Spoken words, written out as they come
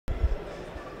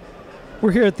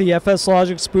We're here at the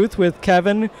FSLogix booth with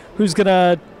Kevin, who's going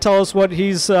to tell us what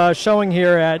he's showing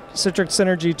here at Citrix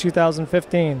Synergy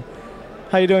 2015.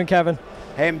 How you doing, Kevin?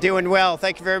 Hey, I'm doing well.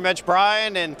 Thank you very much,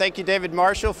 Brian, and thank you, David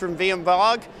Marshall from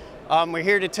VMblog. We're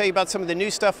here to tell you about some of the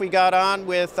new stuff we got on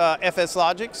with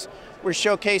FSLogix. We're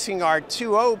showcasing our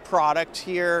 2.0 product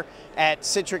here at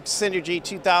Citrix Synergy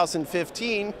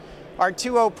 2015. Our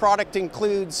 2.0 product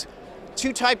includes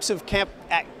two types of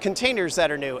containers that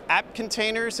are new, app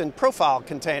containers and profile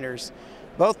containers.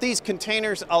 Both these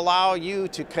containers allow you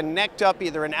to connect up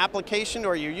either an application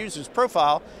or your user's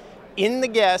profile in the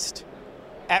guest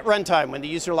at runtime when the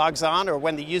user logs on or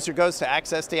when the user goes to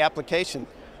access the application.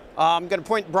 I'm going to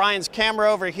point Brian's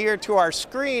camera over here to our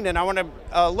screen, and I want to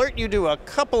alert you to a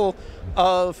couple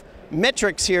of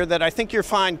metrics here that I think you'll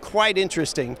find quite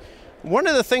interesting. One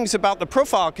of the things about the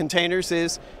profile containers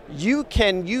is you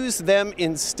can use them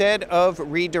instead of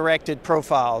redirected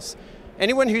profiles.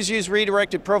 Anyone who's used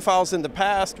redirected profiles in the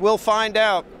past will find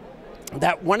out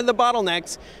that one of the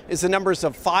bottlenecks is the numbers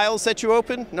of files that you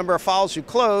open, number of files you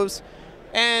close,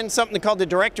 and something called the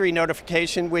directory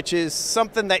notification, which is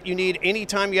something that you need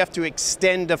anytime you have to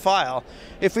extend a file.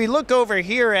 If we look over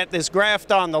here at this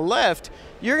graph on the left,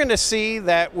 you're going to see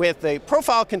that with the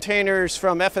profile containers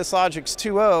from FSLogix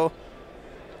 2.0,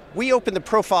 we open the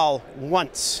profile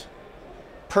once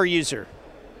per user.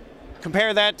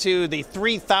 Compare that to the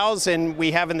 3,000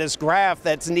 we have in this graph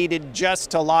that's needed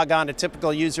just to log on a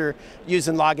typical user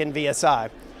using login VSI.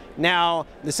 Now,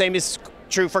 the same is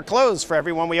true for close. For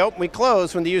everyone we open, we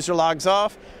close when the user logs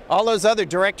off. All those other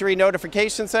directory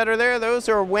notifications that are there, those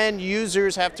are when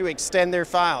users have to extend their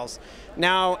files.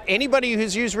 Now, anybody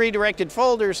who's used redirected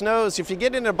folders knows if you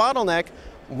get in a bottleneck,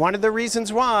 one of the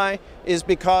reasons why is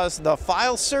because the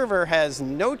file server has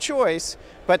no choice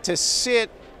but to sit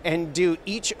and do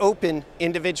each open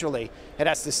individually. It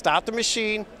has to stop the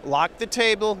machine, lock the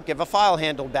table, give a file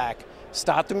handle back.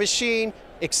 Stop the machine,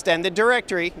 extend the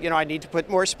directory. You know, I need to put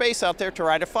more space out there to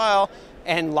write a file,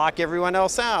 and lock everyone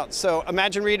else out. So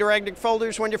imagine redirected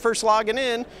folders when you're first logging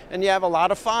in and you have a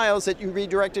lot of files that you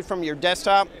redirected from your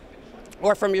desktop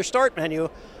or from your start menu.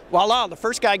 Voila, the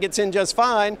first guy gets in just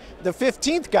fine. The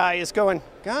 15th guy is going,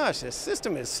 gosh, this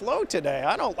system is slow today.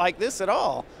 I don't like this at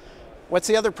all. What's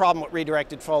the other problem with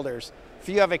redirected folders? If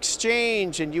you have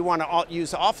Exchange and you want to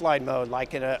use offline mode,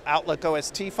 like in an Outlook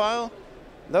OST file,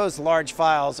 those large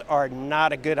files are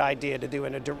not a good idea to do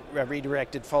in a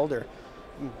redirected folder.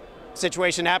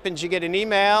 Situation happens, you get an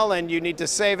email and you need to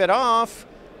save it off.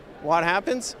 What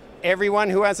happens? Everyone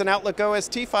who has an Outlook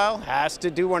OST file has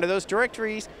to do one of those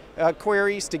directories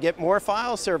queries to get more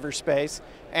file server space,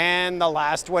 and the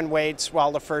last one waits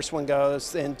while the first one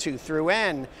goes into through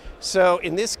N. So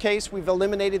in this case, we've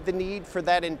eliminated the need for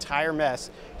that entire mess.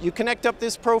 You connect up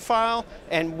this profile,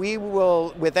 and we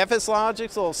will, with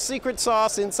FSLogix, a little secret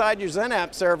sauce inside your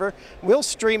XenApp server, we'll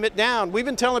stream it down. We've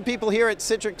been telling people here at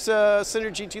Citrix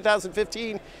Synergy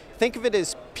 2015, think of it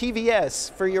as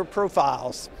PVS for your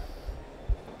profiles.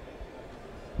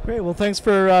 Great, well thanks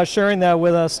for sharing that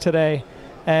with us today,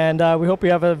 and we hope you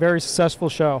have a very successful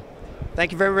show.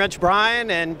 Thank you very much,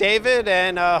 Brian and David,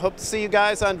 and hope to see you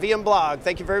guys on VMblog.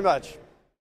 Thank you very much.